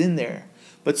see what's in there.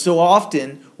 But so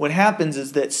often, what happens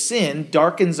is that sin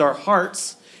darkens our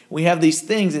hearts. We have these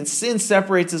things, and sin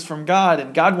separates us from God,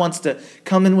 and God wants to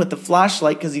come in with the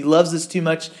flashlight because he loves us too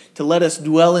much to let us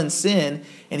dwell in sin,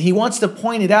 and he wants to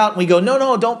point it out, and we go,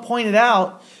 no, don't point it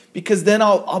out, because then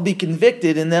I'll be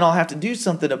convicted, and then I'll have to do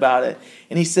something about it.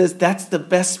 And he says, that's the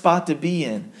best spot to be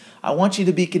in. I want you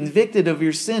to be convicted of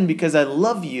your sin because I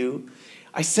love you.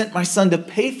 I sent my Son to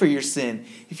pay for your sin.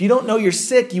 If you don't know you're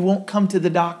sick, you won't come to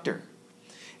the doctor.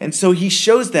 And so he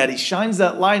shows that. He shines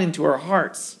that light into our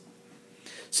hearts.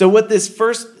 So what this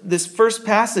first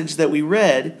passage that we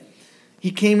read, he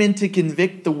came in to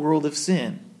convict the world of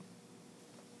sin.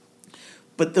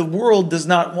 But the world does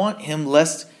not want him,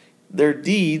 lest their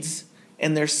deeds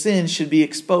and their sin should be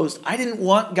exposed. I didn't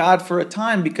want God for a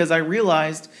time because I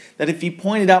realized that if he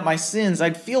pointed out my sins,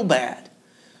 I'd feel bad.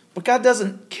 But God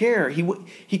doesn't care.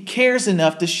 He cares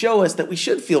enough to show us that we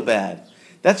should feel bad.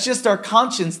 That's just our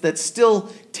conscience that's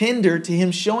still tender to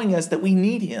him showing us that we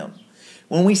need him.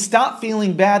 When we stop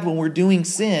feeling bad when we're doing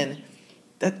sin,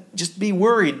 just be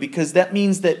worried, because that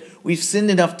means that we've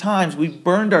sinned enough times, we've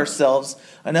burned ourselves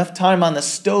enough time on the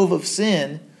stove of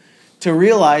sin to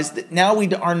realize that now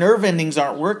our nerve endings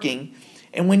aren't working.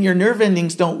 And when your nerve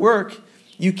endings don't work,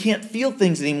 you can't feel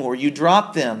things anymore. You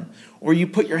drop them, or you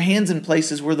put your hands in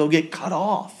places where they'll get cut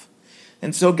off.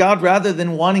 And so God, rather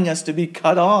than wanting us to be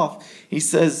cut off, he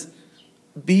says,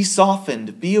 be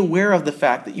softened. Be aware of the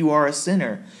fact that you are a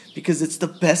sinner, because it's the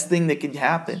best thing that can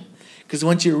happen. Because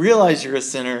once you realize you're a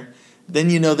sinner, then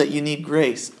you know that you need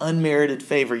grace, unmerited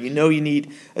favor. You know you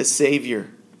need a Savior.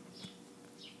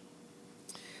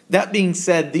 That being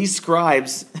said, these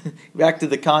scribes, back to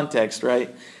the context,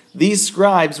 right? These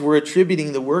scribes were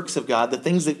attributing the works of God, the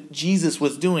things that Jesus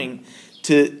was doing,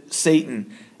 to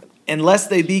Satan, unless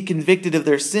they be convicted of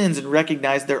their sins and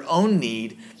recognize their own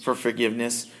need for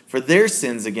forgiveness for their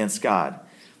sins against God.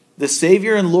 The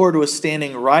Savior and Lord was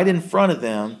standing right in front of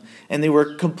them, and they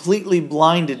were completely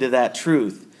blinded to that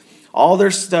truth. All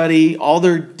their study, all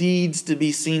their deeds to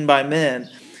be seen by men,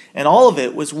 and all of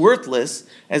it was worthless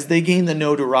as they gained the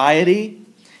notoriety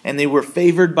and they were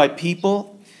favored by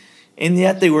people, and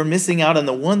yet they were missing out on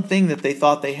the one thing that they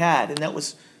thought they had, and that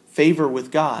was favor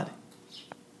with God.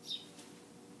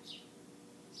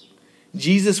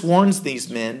 Jesus warns these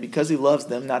men, because he loves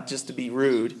them, not just to be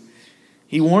rude.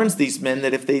 He warns these men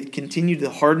that if they continue to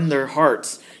harden their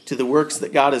hearts to the works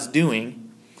that God is doing,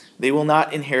 they will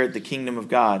not inherit the kingdom of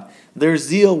God. Their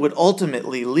zeal would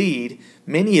ultimately lead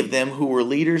many of them who were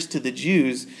leaders to the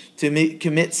Jews to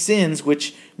commit sins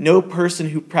which no person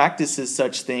who practices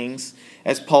such things,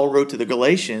 as Paul wrote to the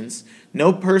Galatians,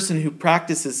 no person who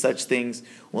practices such things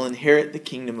will inherit the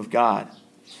kingdom of God.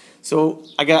 So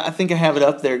I think I have it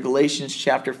up there, Galatians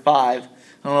chapter 5. I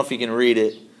don't know if you can read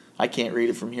it. I can't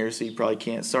read it from here, so you probably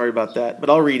can't. Sorry about that,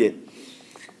 but I'll read it.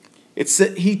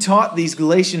 He taught these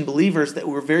Galatian believers that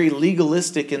were very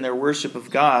legalistic in their worship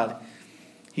of God.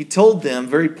 He told them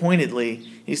very pointedly,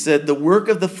 he said, the work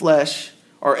of the flesh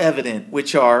are evident,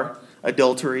 which are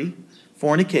adultery,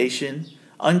 fornication,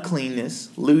 uncleanness,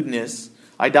 lewdness,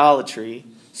 idolatry,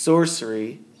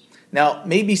 sorcery. Now,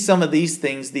 maybe some of these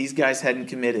things these guys hadn't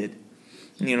committed.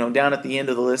 Down at the end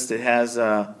of the list it has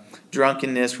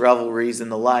drunkenness, revelries, and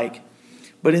the like.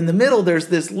 But in the middle, there's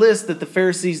this list that the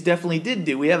Pharisees definitely did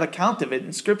do. We have a count of it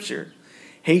in Scripture.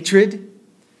 Hatred,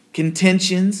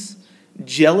 contentions,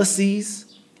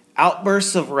 jealousies,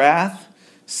 outbursts of wrath,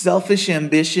 selfish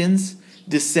ambitions,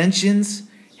 dissensions,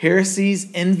 heresies,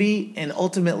 envy, and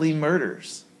ultimately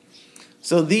murders.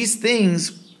 So these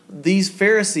things, these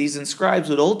Pharisees and scribes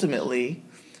would ultimately,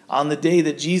 on the day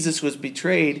that Jesus was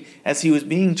betrayed, as he was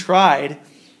being tried,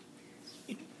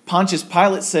 Pontius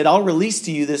Pilate said, I'll release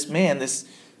to you this man, this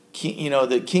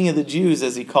the king of the Jews,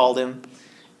 as he called him.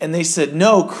 And they said,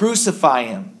 no, crucify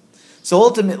him. So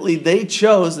ultimately they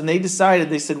chose and they decided,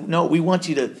 they said, no, we want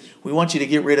you to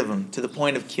get rid of him to the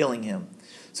point of killing him.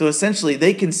 So essentially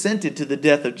they consented to the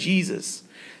death of Jesus.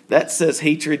 That says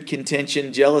hatred,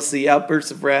 contention, jealousy,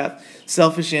 outbursts of wrath,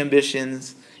 selfish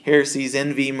ambitions, heresies,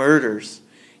 envy, murders.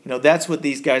 That's what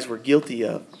these guys were guilty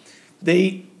of.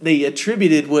 They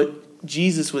attributed what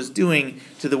Jesus was doing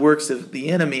to the works of the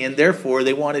enemy, and therefore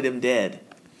they wanted him dead.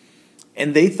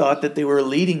 And they thought that they were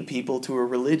leading people to a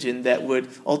religion that would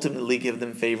ultimately give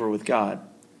them favor with God.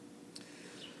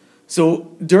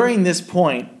 So during this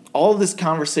point, all this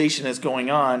conversation is going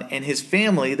on, and his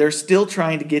family, they're still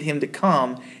trying to get him to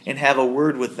come and have a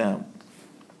word with them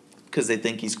because they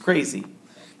think he's crazy.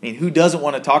 Who doesn't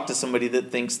want to talk to somebody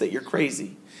that thinks that you're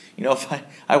crazy? If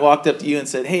I walked up to you and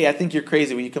said, hey, I think you're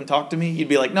crazy, will you come talk to me? You'd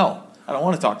be like, no, I don't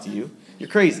want to talk to you. You're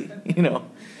crazy.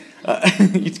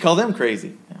 You'd call them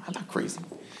crazy. I'm not crazy.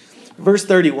 Verse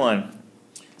 31.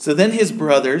 So then his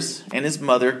brothers and his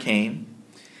mother came,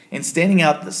 and standing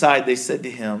outside they said to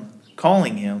him,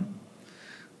 calling him,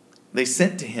 they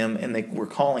sent to him and they were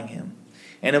calling him.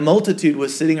 And a multitude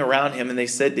was sitting around him, and they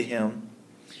said to him,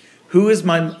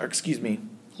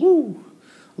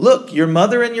 look, your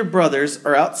mother and your brothers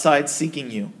are outside seeking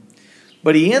you.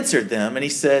 But he answered them, and he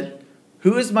said,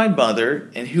 who is my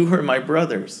mother and who are my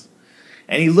brothers?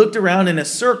 And he looked around in a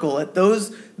circle at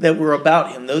those that were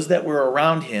about him, those that were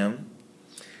around him.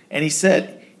 And he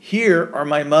said, here are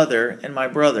my mother and my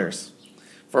brothers.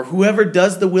 For whoever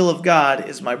does the will of God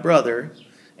is my brother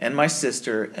and my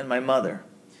sister and my mother.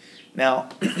 Now,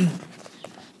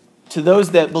 to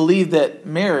those that believe that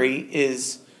Mary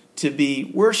is to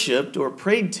be worshipped or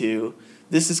prayed to,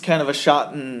 this is kind of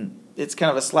it's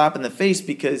kind of a slap in the face,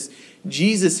 because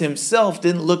Jesus himself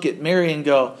didn't look at Mary and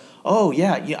go, oh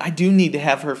yeah, I do need to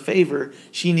have her favor.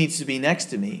 She needs to be next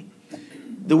to me.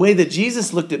 The way that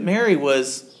Jesus looked at Mary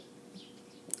was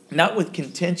not with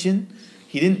contention.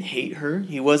 He didn't hate her.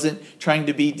 He wasn't trying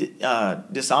to be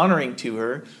dishonoring to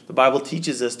her. The Bible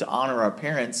teaches us to honor our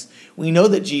parents. We know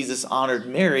that Jesus honored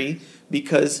Mary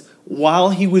because while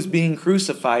he was being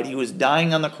crucified, he was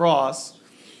dying on the cross,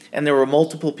 and there were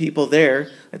multiple people there.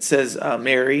 It says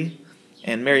Mary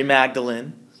and Mary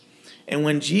Magdalene. And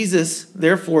when Jesus,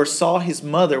 therefore, saw his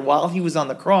mother while he was on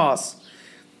the cross,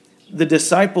 the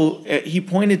disciple, he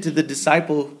pointed to the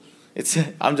disciple.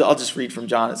 I'll just read from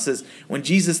John. It says, when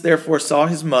Jesus, therefore, saw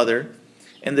his mother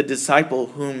and the disciple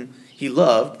whom he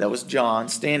loved, that was John,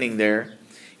 standing there,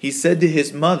 he said to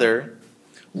his mother,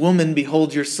 woman,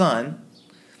 behold your son.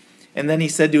 And then he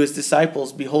said to his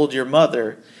disciples, behold your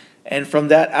mother. And from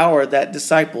that hour, that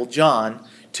disciple, John,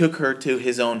 took her to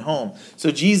his own home. So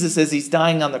Jesus, as he's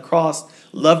dying on the cross,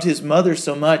 loved his mother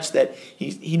so much that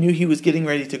he knew he was getting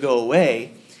ready to go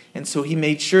away. And so he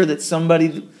made sure that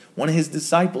one of his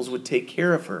disciples would take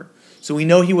care of her. So we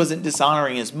know he wasn't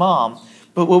dishonoring his mom.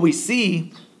 But what we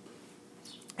see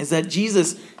is that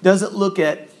Jesus doesn't look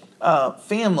at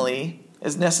family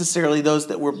as necessarily those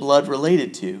that we're blood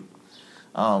related to.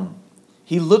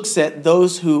 He looks at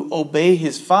those who obey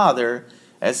his Father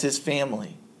as his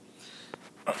family.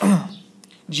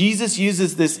 Jesus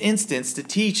uses this instance to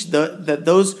teach that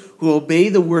those who obey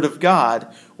the Word of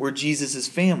God were Jesus'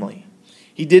 family.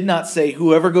 He did not say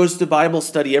whoever goes to Bible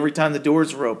study every time the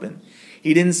doors are open.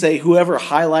 He didn't say whoever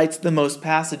highlights the most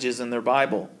passages in their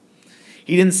Bible.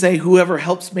 He didn't say whoever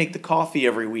helps make the coffee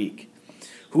every week,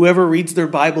 whoever reads their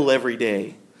Bible every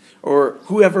day, or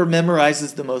whoever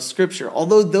memorizes the most scripture,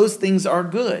 although those things are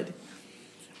good.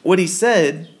 What he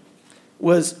said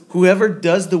was, whoever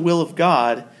does the will of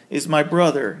God is my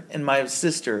brother and my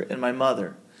sister and my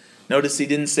mother. Notice he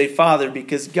didn't say father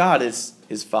because God is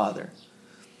his father.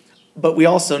 But we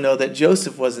also know that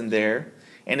Joseph wasn't there,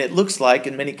 and it looks like,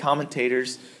 and many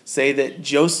commentators say that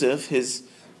Joseph, his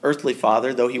earthly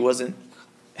father, though he wasn't,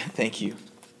 thank you.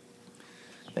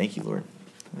 Thank you, Lord.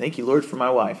 Thank you, Lord, for my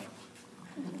wife.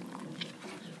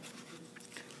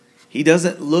 He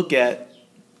doesn't look at,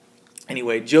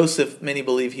 anyway, Joseph, many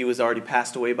believe he was already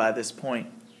passed away by this point.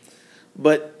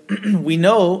 But we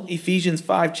know Ephesians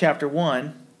 5, chapter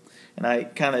 1, and I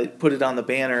kind of put it on the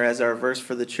banner as our verse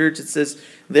for the church. It says,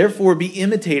 therefore be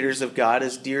imitators of God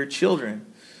as dear children.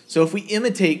 So if we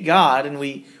imitate God and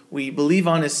we believe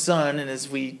on his Son, and as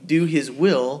we do his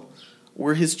will,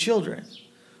 we're his children.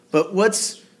 But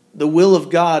what's the will of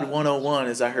God 101,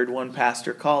 as I heard one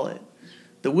pastor call it?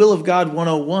 The will of God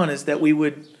 101 is that we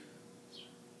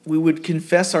would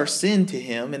confess our sin to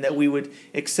him, and that we would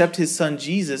accept his Son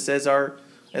Jesus as our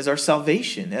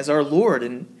salvation, as our Lord,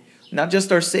 and not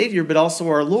just our Savior, but also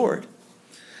our Lord.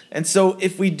 And so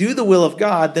if we do the will of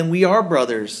God, then we are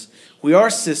brothers. We are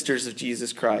sisters of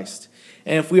Jesus Christ.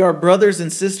 And if we are brothers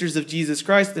and sisters of Jesus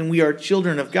Christ, then we are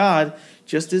children of God,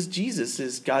 just as Jesus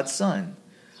is God's Son.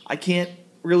 I can't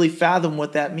really fathom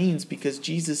what that means because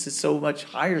Jesus is so much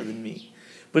higher than me.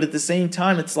 But at the same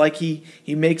time, it's like he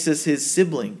makes us his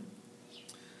sibling.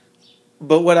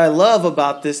 But what I love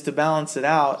about this, to balance it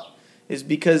out, is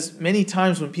because many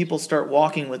times when people start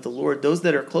walking with the Lord, those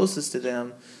that are closest to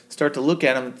them start to look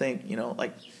at them and think,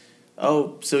 like,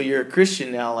 oh, so you're a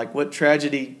Christian now. Like, what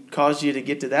tragedy caused you to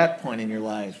get to that point in your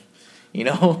life?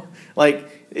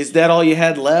 Like, is that all you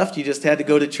had left? You just had to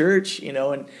go to church,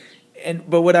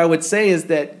 But what I would say is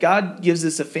that God gives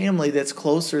us a family that's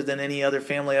closer than any other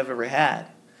family I've ever had.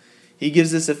 He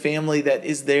gives us a family that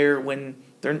is there when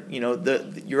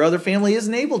your other family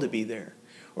isn't able to be there.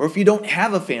 Or if you don't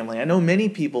have a family. I know many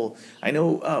people. I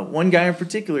know one guy in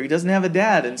particular, he doesn't have a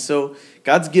dad. And so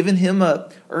God's given him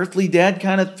a earthly dad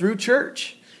kind of through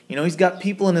church. He's got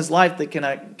people in his life that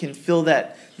can fill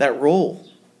that role.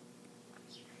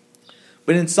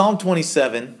 But in Psalm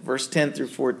 27, verse 10 through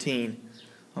 14,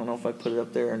 I don't know if I put it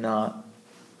up there or not.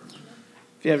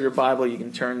 If you have your Bible, you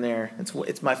can turn there.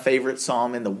 It's my favorite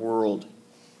psalm in the world.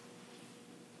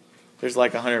 There's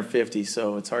like 150,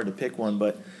 so it's hard to pick one,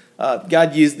 but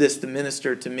God used this to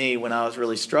minister to me when I was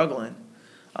really struggling.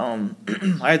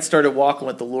 I had started walking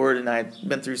with the Lord, and I had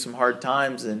been through some hard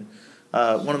times, and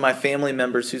one of my family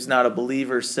members who's not a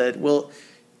believer said, well,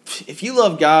 if you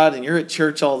love God and you're at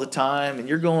church all the time and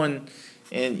you're going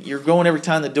every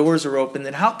time the doors are open,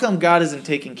 then how come God isn't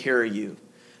taking care of you?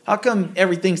 How come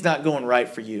everything's not going right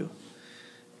for you?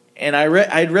 And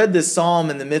I'd read this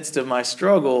psalm in the midst of my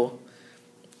struggle,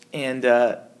 and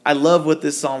I love what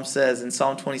this psalm says. In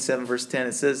Psalm 27, verse 10,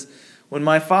 it says, when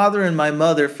my father and my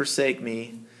mother forsake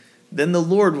me, then the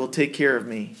Lord will take care of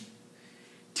me.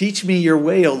 Teach me your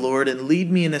way, O Lord, and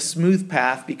lead me in a smooth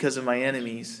path because of my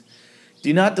enemies.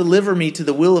 Do not deliver me to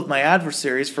the will of my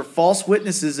adversaries, for false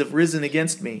witnesses have risen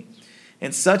against me,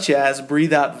 and such as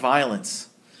breathe out violence.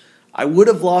 I would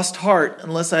have lost heart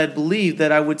unless I had believed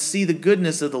that I would see the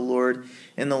goodness of the Lord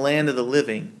in the land of the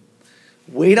living.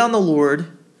 Wait on the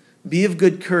Lord, be of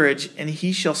good courage, and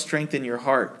he shall strengthen your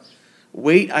heart.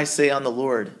 Wait, I say, on the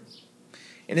Lord.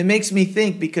 And it makes me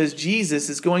think, because Jesus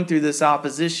is going through this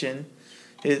opposition,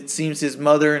 it seems his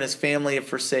mother and his family have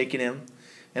forsaken him,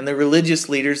 and the religious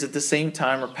leaders at the same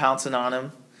time are pouncing on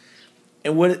him.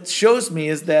 And what it shows me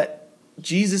is that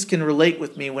Jesus can relate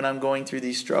with me when I'm going through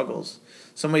these struggles.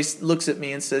 Somebody looks at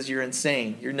me and says, you're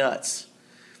insane, you're nuts.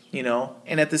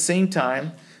 And at the same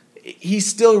time, he's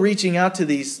still reaching out to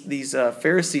these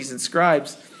Pharisees and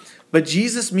scribes. But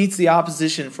Jesus meets the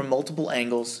opposition from multiple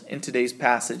angles in today's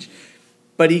passage.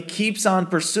 But he keeps on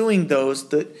pursuing those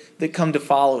that come to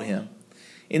follow him.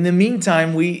 In the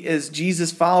meantime, we as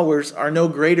Jesus followers are no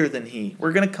greater than he.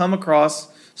 We're going to come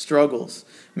across struggles.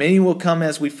 Many will come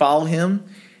as we follow him,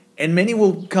 and many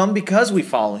will come because we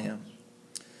follow him.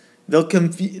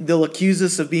 They'll accuse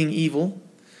us of being evil,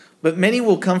 but many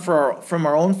will come from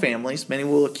our own families. Many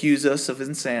will accuse us of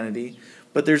insanity.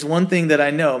 But there's one thing that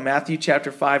I know. Matthew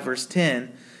chapter 5, verse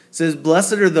 10 says,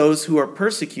 "Blessed are those who are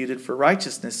persecuted for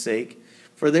righteousness' sake,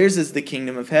 for theirs is the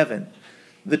kingdom of heaven."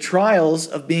 The trials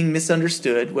of being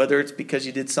misunderstood, whether it's because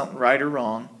you did something right or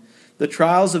wrong, the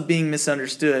trials of being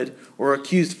misunderstood or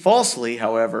accused falsely,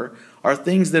 however, are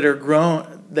things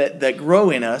that grow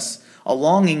in us a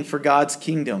longing for God's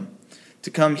kingdom to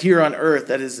come here on earth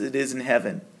as it is in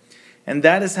heaven. And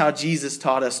that is how Jesus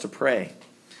taught us to pray.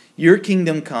 Your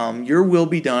kingdom come, your will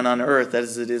be done on earth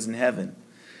as it is in heaven.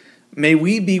 May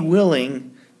we be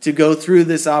willing to go through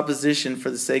this opposition for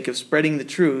the sake of spreading the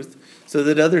truth so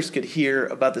that others could hear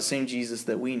about the same Jesus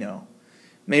that we know.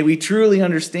 May we truly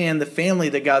understand the family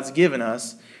that God's given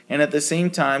us, and at the same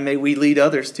time, may we lead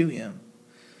others to Him.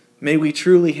 May we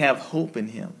truly have hope in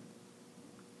Him.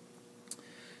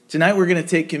 Tonight we're going to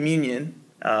take communion.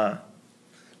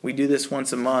 We do this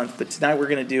once a month, but tonight we're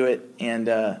going to do it, and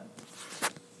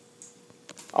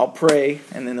I'll pray,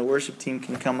 and then the worship team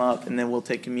can come up, and then we'll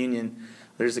take communion.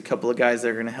 There's a couple of guys that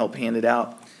are going to help hand it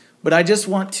out. But I just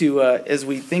want to, as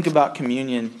we think about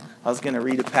communion, I was going to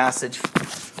read a passage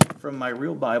from my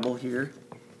real Bible here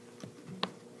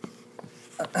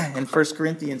in 1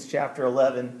 Corinthians chapter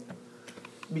 11.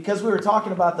 Because we were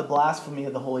talking about the blasphemy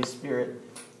of the Holy Spirit,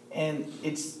 and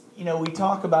it's, we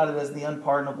talk about it as the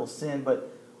unpardonable sin,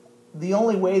 but the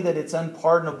only way that it's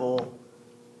unpardonable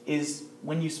is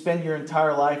when you spend your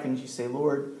entire life and you say,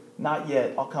 "Lord, not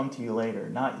yet, I'll come to you later.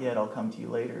 Not yet, I'll come to you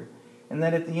later." And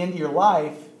then at the end of your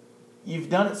life, you've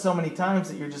done it so many times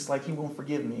that you're just like, "He won't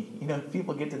forgive me."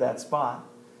 People get to that spot.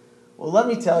 Well, let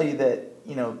me tell you that,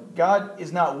 God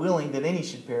is not willing that any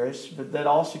should perish, but that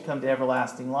all should come to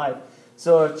everlasting life.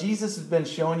 So if Jesus has been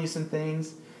showing you some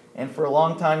things, and for a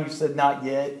long time you've said, "Not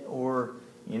yet," or,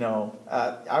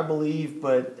 "I believe,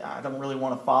 but I don't really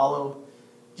want to follow,"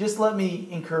 just let me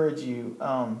encourage you.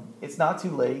 It's not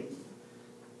too late,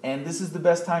 and this is the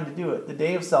best time to do it. The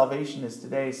day of salvation is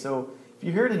today. So if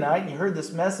you're here tonight and you heard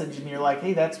this message and you're like,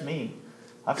 "Hey, that's me.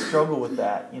 I've struggled with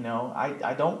that.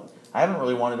 I haven't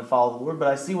really wanted to follow the Lord, but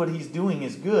I see what He's doing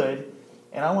is good,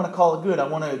 and I want to call it good. I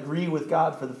want to agree with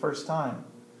God for the first time."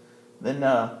 Then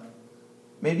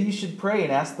maybe you should pray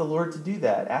and ask the Lord to do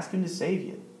that. Ask Him to save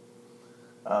you.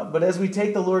 But as we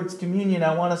take the Lord's communion,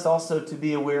 I want us also to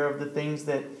be aware of the things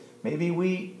that maybe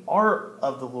we are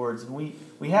of the Lord's, and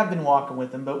we have been walking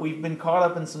with Him, but we've been caught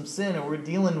up in some sin, and we're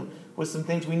dealing with some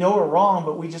things we know are wrong,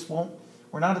 but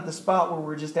we're not at the spot where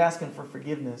we're just asking for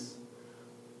forgiveness.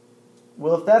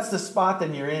 Well, if that's the spot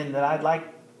that you're in, then I'd like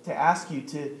to ask you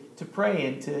to pray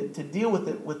and to deal with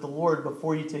it with the Lord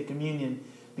before you take communion.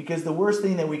 Because the worst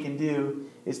thing that we can do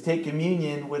is take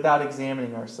communion without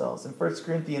examining ourselves. In 1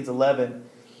 Corinthians 11,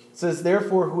 it says,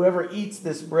 "Therefore, whoever eats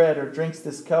this bread or drinks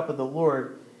this cup of the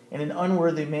Lord in an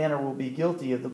unworthy manner will be guilty of the